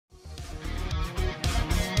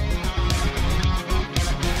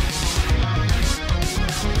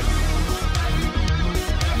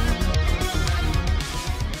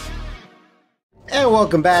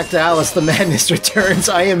welcome back to Alice the Madness Returns.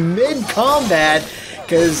 I am mid-combat,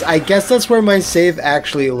 because I guess that's where my save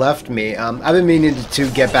actually left me. I've been meaning to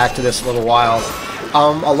get back to this a little while.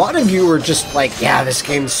 A lot of you were just like, yeah, this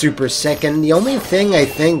game's super sick, and the only thing I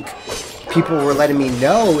think people were letting me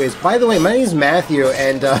know is, by the way, my name's Matthew,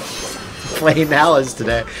 and playing Alice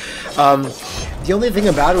today. The only thing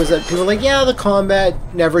about it was that people were like, yeah, the combat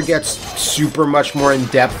never gets super much more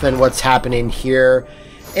in-depth than what's happening here.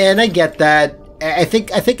 And I get that. I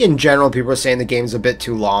think in general people are saying the game's a bit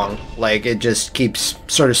too long. Like, it just keeps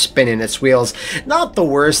sort of spinning its wheels. Not the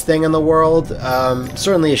worst thing in the world.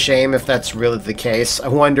 Certainly a shame if that's really the case. I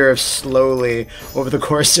wonder if slowly, over the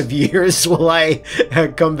course of years, will I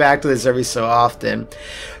come back to this every so often.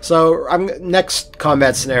 So, next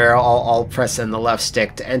combat scenario, I'll press in the left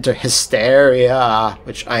stick to enter Hysteria,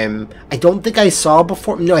 which I don't think I saw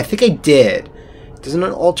before. No, I think I did. Doesn't it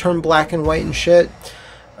all turn black and white and shit?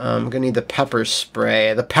 I'm gonna need the pepper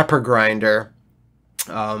spray, the pepper grinder.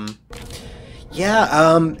 And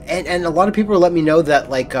a lot of people let me know that,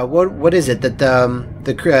 like, what is it that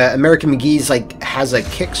the American McGee's like has a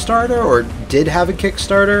Kickstarter, or did have a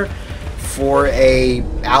Kickstarter for a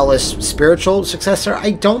Alice spiritual successor. I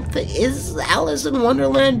don't think, is Alice in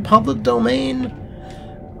Wonderland public domain?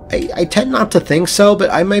 I tend not to think so, but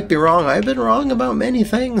I might be wrong. I've been wrong about many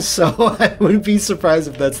things, so I wouldn't be surprised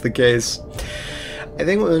if that's the case. I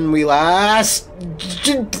think when we last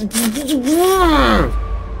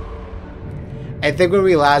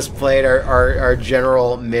played, our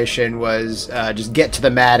general mission was just get to the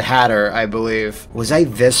Mad Hatter, I believe. Was I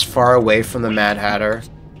this far away from the Mad Hatter?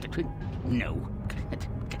 No.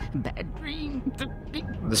 Bad dream.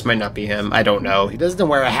 This might not be him. I don't know. He doesn't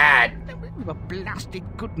wear a hat. A blasted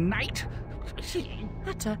good night.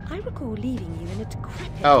 Hatter, I recall leaving you in a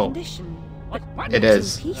decrepit condition. What? It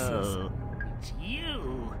is. It's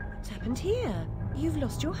you. What's happened here? You've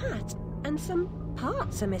lost your hat, and some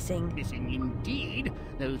parts are missing. Missing indeed,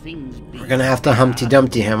 though things be... We're gonna have to Humpty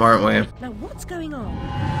Dumpty him, aren't we? Now what's going on?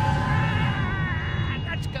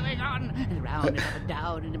 What's going on? And round and up and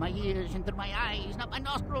down, into my ears, into my eyes, up my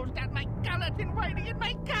nostrils, down my gullet, and riding in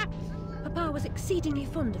my cups. Papa was exceedingly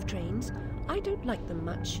fond of trains. I don't like them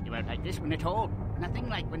much. You won't like this one at all. Nothing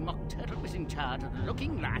like when Mock Turtle was in charge of the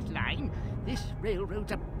looking glass line. This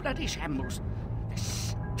railroad's a bloody shambles. The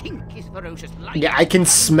stink is ferocious. Yeah, I can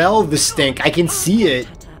smell the stink. I can see it.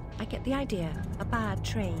 I get the idea. A bad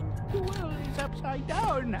train. The world is upside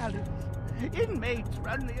down, Alice. Inmates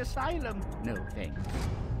run the asylum. No thanks.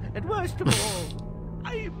 And worst of all,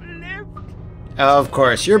 I'm left. Of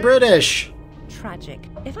course, you're British. Tragic.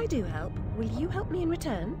 If I do help, will you help me in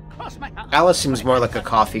return? Alice seems more like a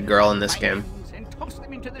coffee girl in this game. And toss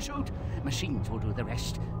them into the chute. Machines will do the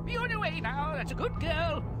rest. Be on your way now. That's a good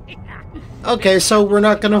girl. Okay, so we're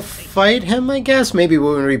not gonna fight him, I guess? Maybe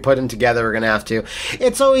when we put him together, we're gonna have to.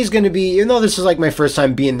 It's always gonna be, even though this is like my first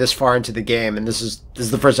time being this far into the game, and this is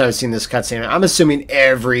the first time I've seen this cutscene, I'm assuming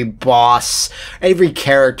every boss, every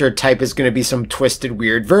character type is gonna be some twisted,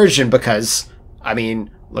 weird version, because, I mean,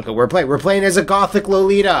 look at what we're playing. We're playing as a gothic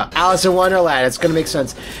Lolita. Alice in Wonderland. It's gonna make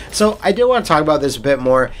sense. So, I do want to talk about this a bit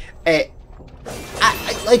more.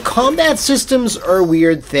 Like, combat systems are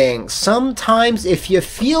weird things. Sometimes, if you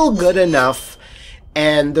feel good enough,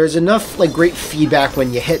 and there's enough, like, great feedback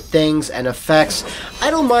when you hit things and effects,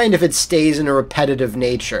 I don't mind if it stays in a repetitive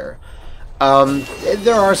nature.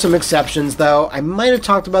 There are some exceptions, though. I might have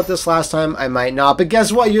talked about this last time. I might not. But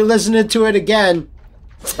guess what? You're listening to it again.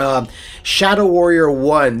 Shadow Warrior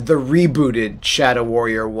 1, the rebooted Shadow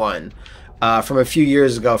Warrior 1, from a few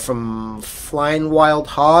years ago, from Flying Wild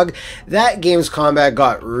Hog. That game's combat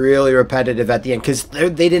got really repetitive at the end, because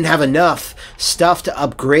they didn't have enough stuff to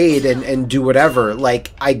upgrade and do whatever.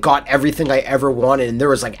 Like, I got everything I ever wanted, and there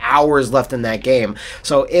was like hours left in that game.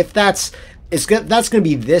 So if that's going to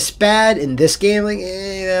be this bad in this game, like,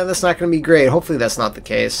 that's not going to be great. Hopefully that's not the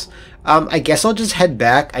case. I guess I'll just head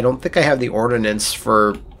back. I don't think I have the ordnance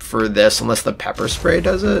for this, unless the pepper spray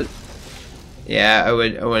does it. Yeah, I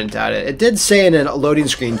wouldn't doubt it. It did say in a loading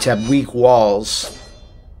screen tab, weak walls,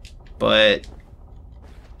 but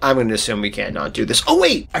I'm going to assume we can't not do this. Oh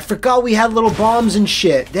wait, I forgot we had little bombs and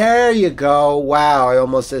shit. There you go. Wow, I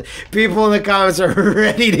almost did. People in the comments are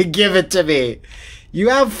ready to give it to me. You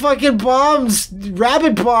have fucking bombs,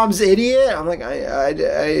 rabbit bombs, idiot. I'm like, I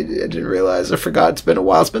didn't realize. I forgot. It's been a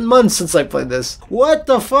while. It's been months since I played this. What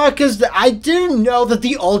the fuck is that? I didn't know that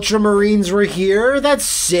the Ultramarines were here. That's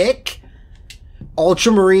sick.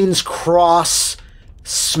 Ultramarines cross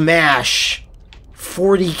smash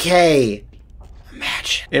 40k.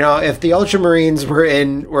 Imagine. You know, if the Ultramarines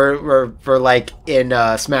were like in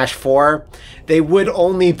Smash 4, They would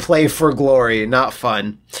only play for glory, not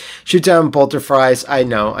fun. Shoot down bolter fries. I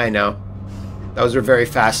know. Those are very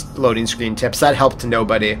fast loading screen tips. That helped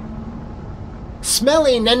nobody.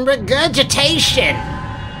 Smelling and regurgitation.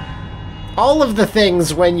 All of the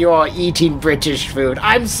things when you're eating British food.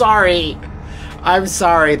 I'm sorry.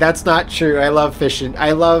 That's not true. I love fish and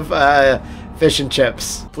fish and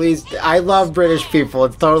chips. Please, I love British people.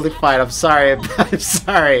 It's totally fine. I'm sorry. I'm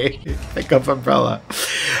sorry. Pick up umbrella.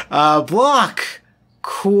 Block.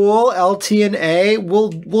 Cool. LT and A. We'll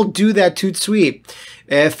do that toot sweet.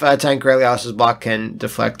 If Tank Relios's block can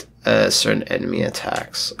deflect certain enemy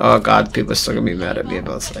attacks. Oh god, people are still gonna be mad at me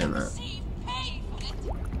about saying that.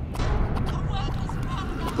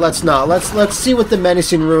 Let's not. Let's see what the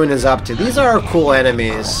Menacing Ruin is up to. These are cool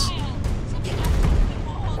enemies.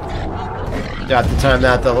 You have to time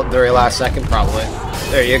that the very last second, probably.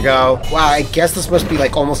 There you go. Wow, I guess this must be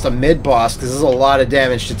like almost a mid-boss, because this is a lot of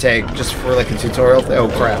damage to take just for like a tutorial thing. Oh,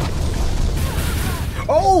 crap.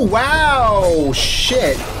 Oh, wow!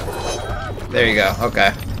 Shit. There you go.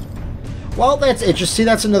 Okay. Well, that's interesting.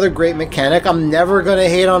 That's another great mechanic. I'm never going to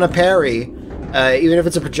hate on a parry, even if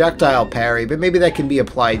it's a projectile parry, but maybe that can be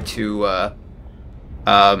applied to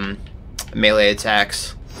melee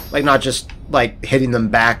attacks. Like, not just like hitting them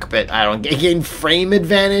back, but I don't gain frame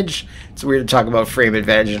advantage. It's weird to talk about frame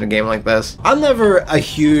advantage in a game like this. I'm never a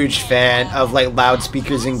huge fan of like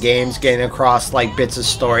loudspeakers in games getting across like bits of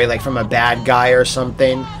story, like from a bad guy or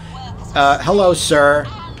something. Hello, sir.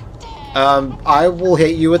 I will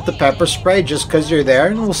hit you with the pepper spray just because you're there,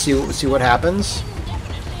 and we'll see what happens.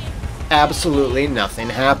 Absolutely nothing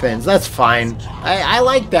happens. That's fine. I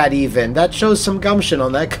like that even. That shows some gumption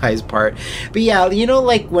on that guy's part. But yeah, you know,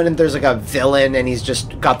 like when there's like a villain and he's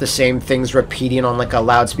just got the same things repeating on like a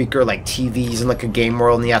loudspeaker, like TVs and like a game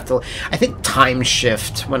world, and you have to... I think Time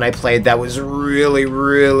Shift, when I played that, was really,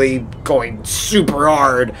 really going super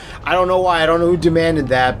hard. I don't know why. I don't know who demanded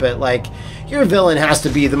that, but like... Your villain has to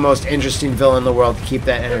be the most interesting villain in the world to keep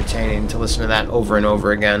that entertaining, to listen to that over and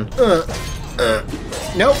over again.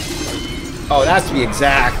 Nope. Oh, that has to be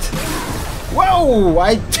exact. Whoa!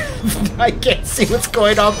 I can't see what's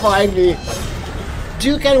going on behind me.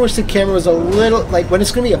 Do kind of wish the camera was a little... Like, when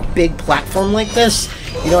it's going to be a big platform like this,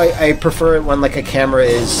 you know, I prefer it when, like, a camera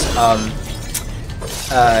is a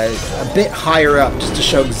bit higher up, just to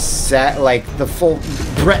show like the full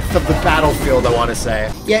breadth of the battlefield, I want to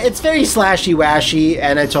say. Yeah, it's very slashy-washy,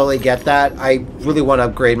 and I totally get that. I really want to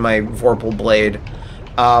upgrade my Vorpal blade.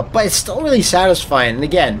 But it's still really satisfying. And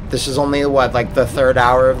again, this is only, what, like the third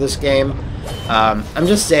hour of this game? I'm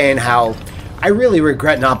just saying how I really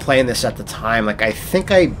regret not playing this at the time. Like, I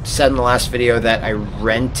think I said in the last video that I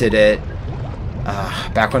rented it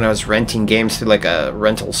back when I was renting games through, like, a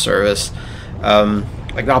rental service.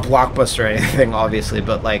 Like, not Blockbuster or anything, obviously,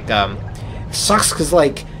 but, like, it sucks because,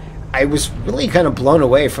 like, I was really kind of blown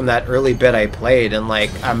away from that early bit I played, and like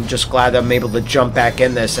I'm just glad I'm able to jump back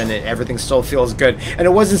in this, and everything still feels good. And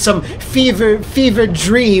it wasn't some fever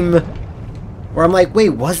dream where I'm like,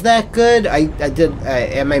 wait, was that good?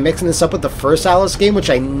 Am I mixing this up with the first Alice game, which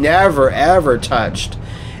I never ever touched?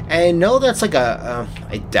 And no, that's like I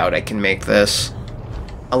doubt I can make this,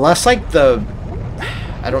 unless like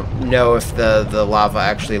I don't know if the lava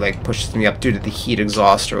actually like pushes me up due to the heat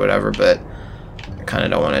exhaust or whatever, but I kind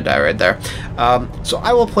of don't want to die right there. So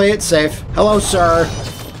I will play it safe. Hello, sir.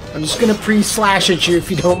 I'm just going to pre-slash at you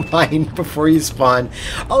if you don't mind before you spawn.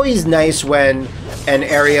 Always nice when an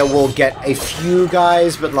area will get a few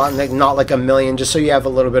guys, but not like a million, just so you have a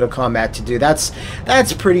little bit of combat to do. That's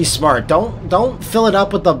pretty smart. Don't fill it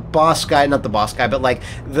up with the boss guy, not the boss guy, but like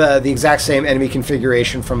the exact same enemy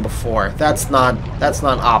configuration from before. That's not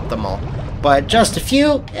optimal. But just a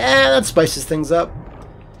few, yeah, that spices things up.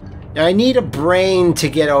 Now, I need a brain to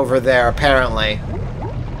get over there, apparently.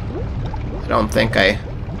 I don't think I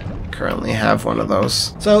currently have one of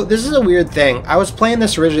those. So, this is a weird thing. I was playing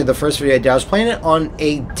this originally, the first video I did. I was playing it on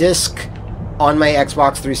a disc on my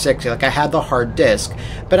Xbox 360. Like, I had the hard disc.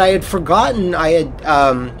 But I had forgotten I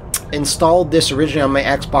had installed this originally on my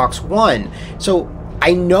Xbox One. So,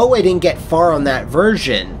 I know I didn't get far on that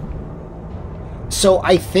version. So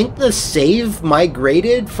I think the save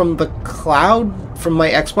migrated from the cloud from my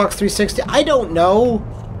Xbox 360. I don't know.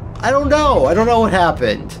 I don't know what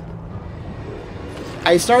happened.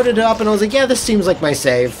 I started it up and I was like, yeah, this seems like my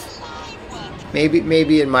save.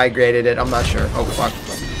 Maybe it migrated it. I'm not sure. Oh fuck,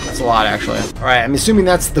 that's a lot actually. All right, I'm assuming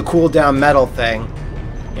that's the cooldown metal thing.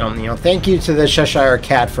 You know. Thank you to the Cheshire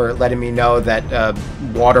Cat for letting me know that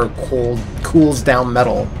water cools down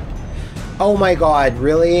metal. Oh my god,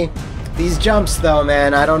 really? These jumps, though,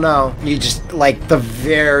 man, I don't know. You just, like,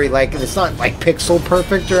 it's not, like, pixel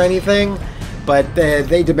perfect or anything, but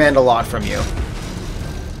they demand a lot from you.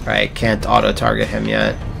 Right, can't auto-target him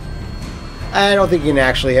yet. I don't think he can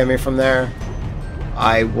actually hit me from there.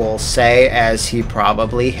 I will say, as he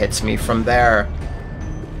probably hits me from there.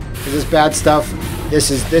 Is this bad stuff? This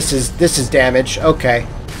is damage. Okay.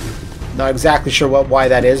 Not exactly sure why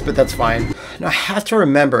that is, but that's fine. Now I have to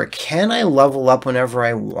remember, can I level up whenever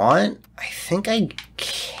I want? I think I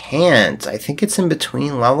can't. I think it's in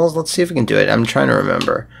between levels. Let's see if we can do it. I'm trying to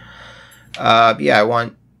remember. Yeah, I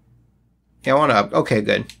want to up. Okay,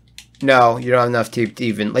 good. No, you don't have enough to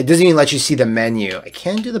even, like, doesn't even let you see the menu. I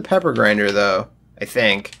can do the pepper grinder though, I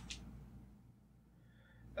think.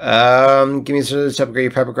 Give me service to upgrade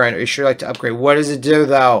your pepper grinder. You sure like to upgrade. What does it do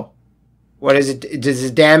though? What is it? Does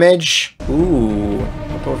it damage? Ooh,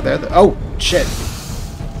 up over there. Oh shit.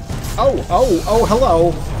 Oh,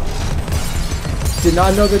 hello. Did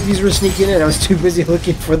not know that these were sneaking in. I was too busy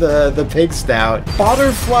looking for the pig stout.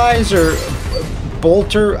 Butterflies or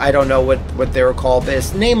bolter, I don't know what they were called, but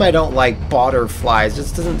its name I don't like. Butterflies.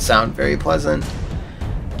 This doesn't sound very pleasant.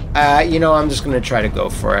 You know, I'm just gonna try to go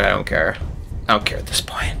for it. I don't care. I don't care at this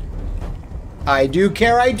point. I do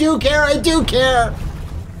care. I do care. I do care.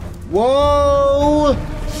 Whoa!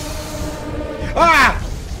 Ah!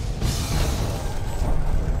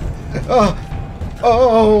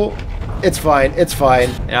 Oh! It's fine. It's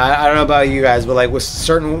fine. And I don't know about you guys, but like with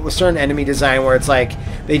certain enemy design where it's like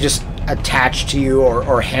they just attach to you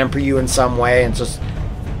or hamper you in some way, and just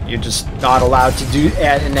you're just not allowed to do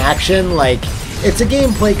an action. Like, it's a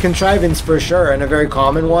gameplay contrivance for sure, and a very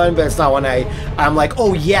common one, but it's not one I'm like,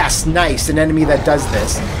 oh yes, nice, an enemy that does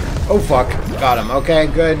this. Oh fuck, got him. Okay,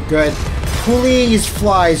 good. Please,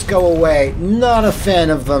 flies, go away. Not a fan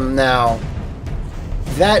of them now.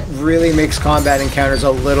 That really makes combat encounters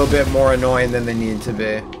a little bit more annoying than they need to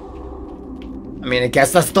be. I mean, I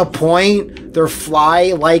guess that's the point. They're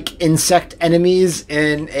fly-like insect enemies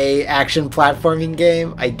in a action platforming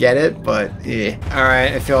game. I get it, but yeah.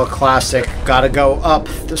 Alright, I feel classic. Gotta go up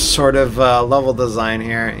the sort of level design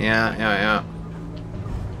here. Yeah.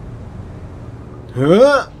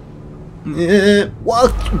 Huh?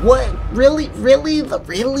 What? Really?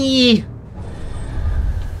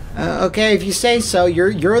 Okay, if you say so.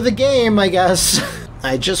 You're the game, I guess.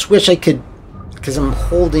 I just wish I could, because I'm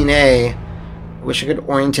holding A. I wish I could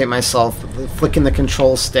orientate myself. Flicking the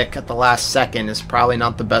control stick at the last second is probably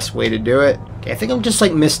not the best way to do it. Okay, I think I'm just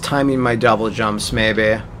like mistiming my double jumps,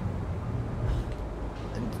 maybe.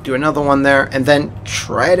 Do another one there, and then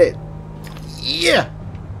try it. Yeah.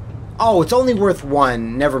 Oh, it's only worth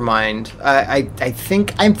one. Never mind. I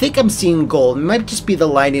think I'm seeing gold. It might just be the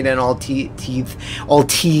lighting, and all teeth. All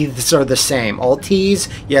teeths are the same. All T's,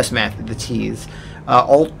 yes, Matthew, the T's.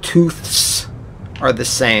 All tooths are the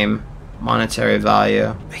same monetary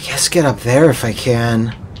value. I guess get up there if I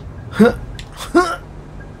can.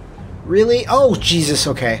 Really? Oh, Jesus.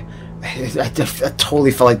 Okay. I totally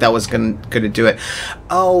felt like that was gonna do it.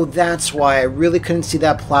 Oh, that's why I really couldn't see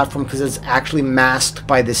that platform, because it's actually masked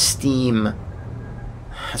by the steam.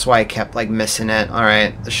 That's why I kept like missing it. All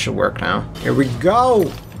right, this should work now. Here we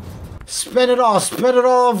go. Spin it all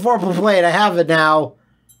on Vorpal Blade. I have it now.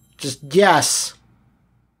 Just yes.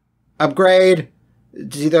 Upgrade.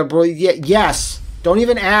 Yes. Don't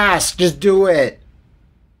even ask. Just do it.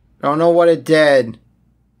 I don't know what it did.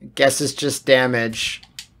 I guess it's just damage.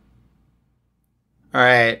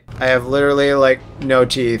 Alright, I have literally, like, no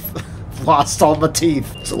teeth. Lost all my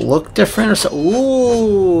teeth. Does it look different or so?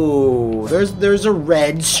 Ooh, there's a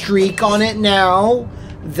red streak on it now.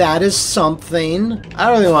 That is something. I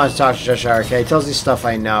don't really want to talk to Cheshire, okay? He tells me stuff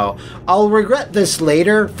I know. I'll regret this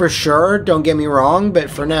later, for sure, don't get me wrong, but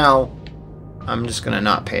for now, I'm just gonna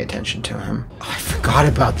not pay attention to him. Oh, I forgot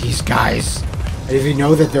about these guys. I didn't even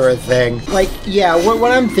know that they're a thing. Like, yeah,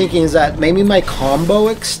 what I'm thinking is that maybe my combo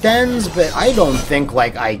extends, but I don't think,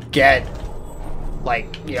 like, I get,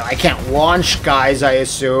 like, you know, I can't launch guys, I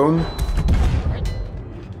assume.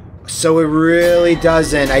 So it really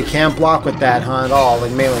doesn't. I can't block with that, huh, at all,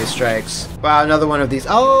 like melee strikes. Wow, another one of these.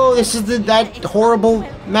 Oh, this is that horrible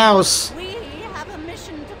mouse. We have a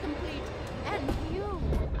mission to complete, and you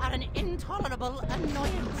are an intolerable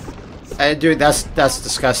annoyance. Dude, that's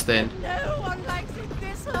disgusting. No one likes it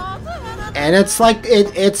this hard. And it's like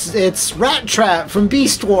it's Rat Trap from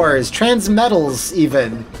Beast Wars, Transmetals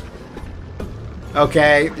even.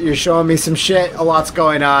 Okay, you're showing me some shit. A lot's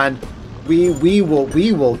going on. We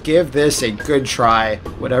will give this a good try.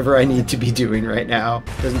 Whatever I need to be doing right now.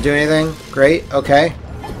 Doesn't do anything. Great. Okay.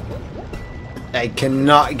 I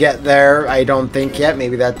cannot get there. I don't think yet.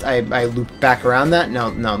 Maybe that I loop back around that.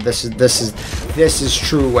 No. This is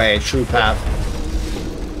true way, true path.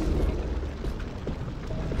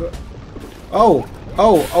 Oh,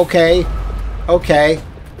 okay. Okay.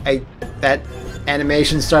 That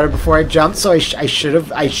animation started before I jumped, so I should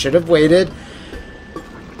have waited.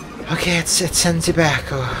 Okay, it sends you back.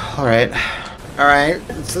 Oh, alright. Alright,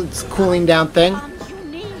 it's a cooling down thing. You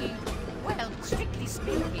need. Well, strictly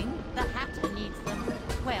speaking, the Hatter needs them.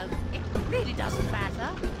 Well, it really doesn't matter.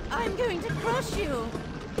 I'm going to crush you.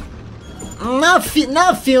 Not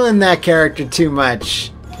feeling that character too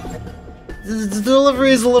much. The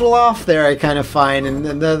delivery is a little off there, I kind of find, and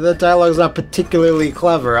the dialogue's not particularly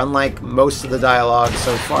clever, unlike most of the dialogue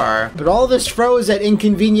so far. But all this froze at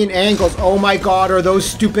inconvenient angles. Oh my god, are those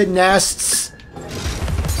stupid nests?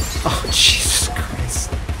 Oh, Jesus Christ.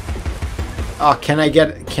 Oh, can I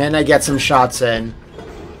get some shots in?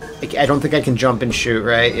 I don't think I can jump and shoot,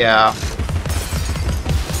 right? Yeah.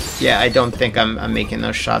 Yeah, I don't think I'm making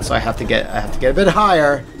those shots, so I have to get a bit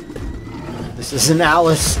higher. This is an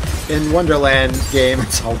Alice in Wonderland game.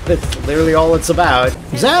 It's literally all it's about.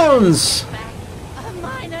 Zounds! A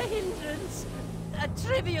minor hindrance. A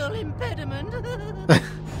trivial impediment.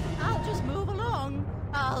 I'll just move along.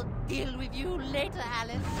 I'll deal with you later,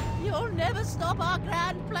 Alice. You'll never stop our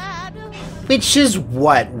grand plan. Which is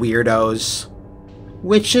what, weirdos?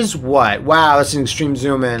 Which is what? Wow, that's an extreme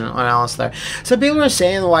zoom in on Alice there. So people are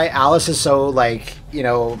saying why Alice is so, like, you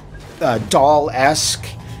know, doll-esque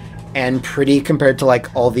and pretty compared to,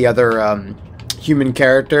 like, all the other human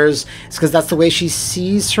characters. It's because that's the way she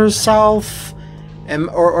sees herself,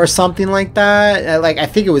 or something like that. Like, I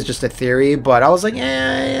think it was just a theory, but I was like,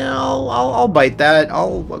 yeah, I'll bite that.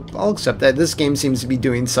 I'll accept that. This game seems to be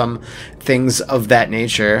doing some things of that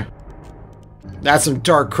nature. That's some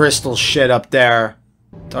Dark Crystal shit up there.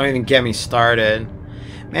 Don't even get me started.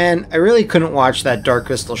 Man, I really couldn't watch that Dark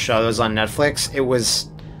Crystal show that was on Netflix. It was...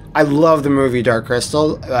 I love the movie Dark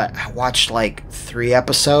Crystal. I watched like 3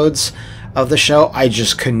 episodes of the show. I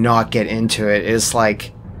just could not get into it. It's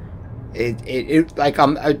like...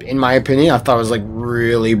 in my opinion, I thought it was like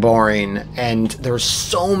really boring, and there were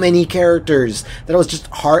so many characters that it was just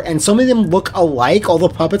hard, and so many of them look alike. All the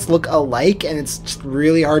puppets look alike, and it's just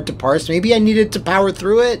really hard to parse. Maybe I needed to power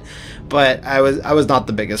through it, but I was not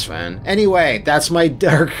the biggest fan. Anyway, that's my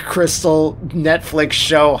Dark Crystal Netflix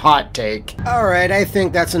show hot take. All right, I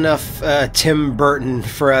think that's enough Tim Burton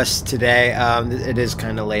for us today. It is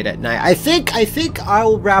kind of late at night. I think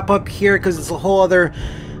I'll wrap up here because it's a whole other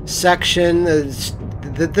section.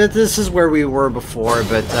 This is where we were before,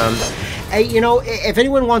 but you know, if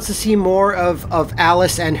anyone wants to see more of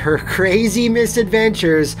Alice and her crazy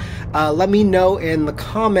misadventures, let me know in the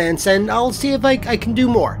comments, and I'll see if I can do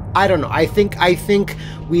more. I don't know. I think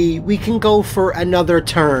we can go for another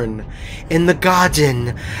turn in the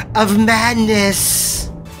Garden of Madness.